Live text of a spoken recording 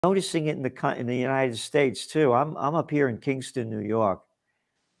noticing it in the United States too. I'm up here in Kingston, New York,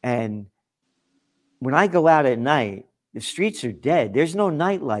 and when I go out at night, the streets are dead. There's no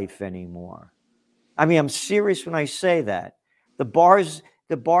nightlife anymore. I mean, I'm serious when I say that. The bars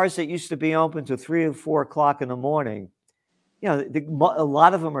that used to be open till 3 or 4 o'clock in the morning, you know, a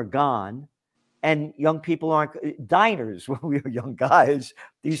lot of them are gone, and young people aren't. Diners, when we were young guys,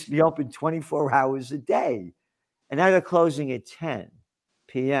 they used to be open 24 hours a day, and now they're closing at 10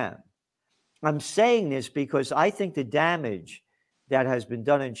 p.m. I'm saying this because I think the damage that has been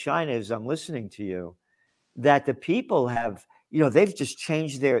done in China, as I'm listening to you, that the people have, you know, they've just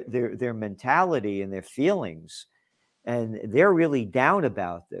changed their mentality and their feelings, and they're really down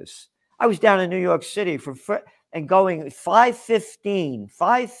about this. I was down in New York City and going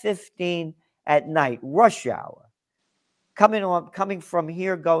 5:15 at night, rush hour, coming from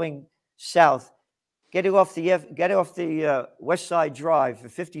here going south, getting off the West Side Drive for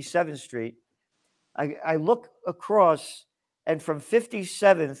 57th Street. I look across, and from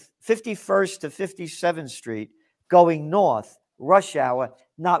 51st to 57th Street, going north, rush hour,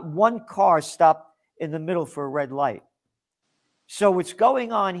 not one car stopped in the middle for a red light. So what's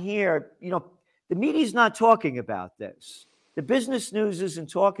going on here, you know, the media's not talking about this. The business news isn't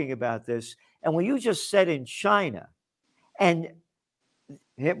talking about this. And what you just said in China, and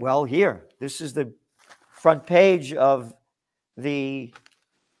well, here, this is the front page of the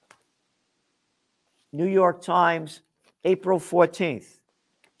New York Times, April 14th.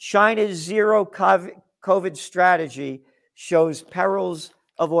 China's zero COVID strategy shows perils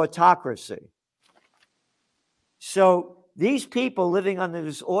of autocracy. So these people living under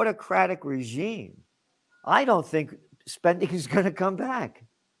this autocratic regime, I don't think spending is going to come back.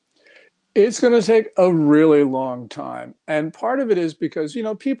 It's going to take a really long time. And part of it is because, you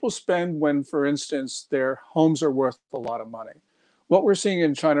know, people spend when, for instance, their homes are worth a lot of money. What we're seeing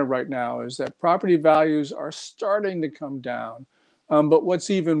in China right now is that property values are starting to come down. But what's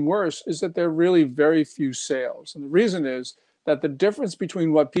even worse is that there are really very few sales. And the reason is that the difference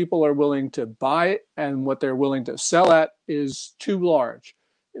between what people are willing to buy and what they're willing to sell at is too large.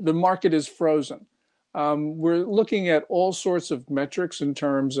 The market is frozen. We're looking at all sorts of metrics in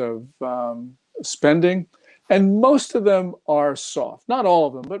terms of spending, and most of them are soft. Not all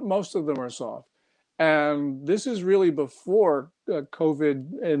of them, but most of them are soft. And this is really before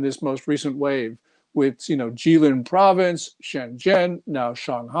COVID in this most recent wave with, you know, Jilin province, Shenzhen, now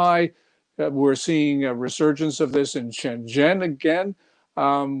Shanghai. We're seeing a resurgence of this in Shenzhen again,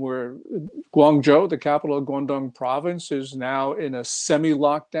 where Guangzhou, the capital of Guangdong province, is now in a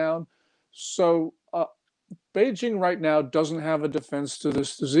semi-lockdown. So Beijing right now doesn't have a defense to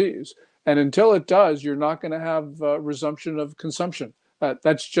this disease. And until it does, you're not going to have a resumption of consumption.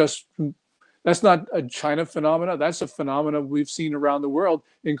 That's not a China phenomena. That's a phenomena we've seen around the world,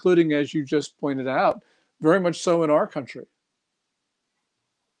 including, as you just pointed out, very much so in our country.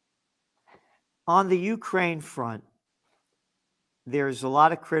 On the Ukraine front, there's a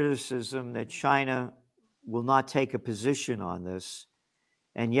lot of criticism that China will not take a position on this.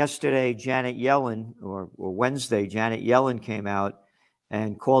 And yesterday, Janet Yellen, or Wednesday, Janet Yellen came out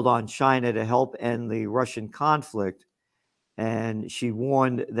and called on China to help end the Russian conflict. And she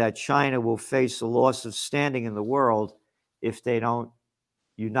warned that China will face a loss of standing in the world if they don't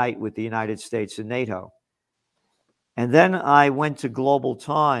unite with the United States and NATO. And then I went to Global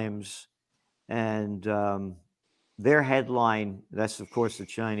Times, and their headline, that's of course the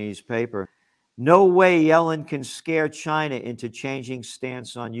Chinese paper, "No way Yellen can scare China into changing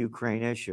stance on Ukraine issue."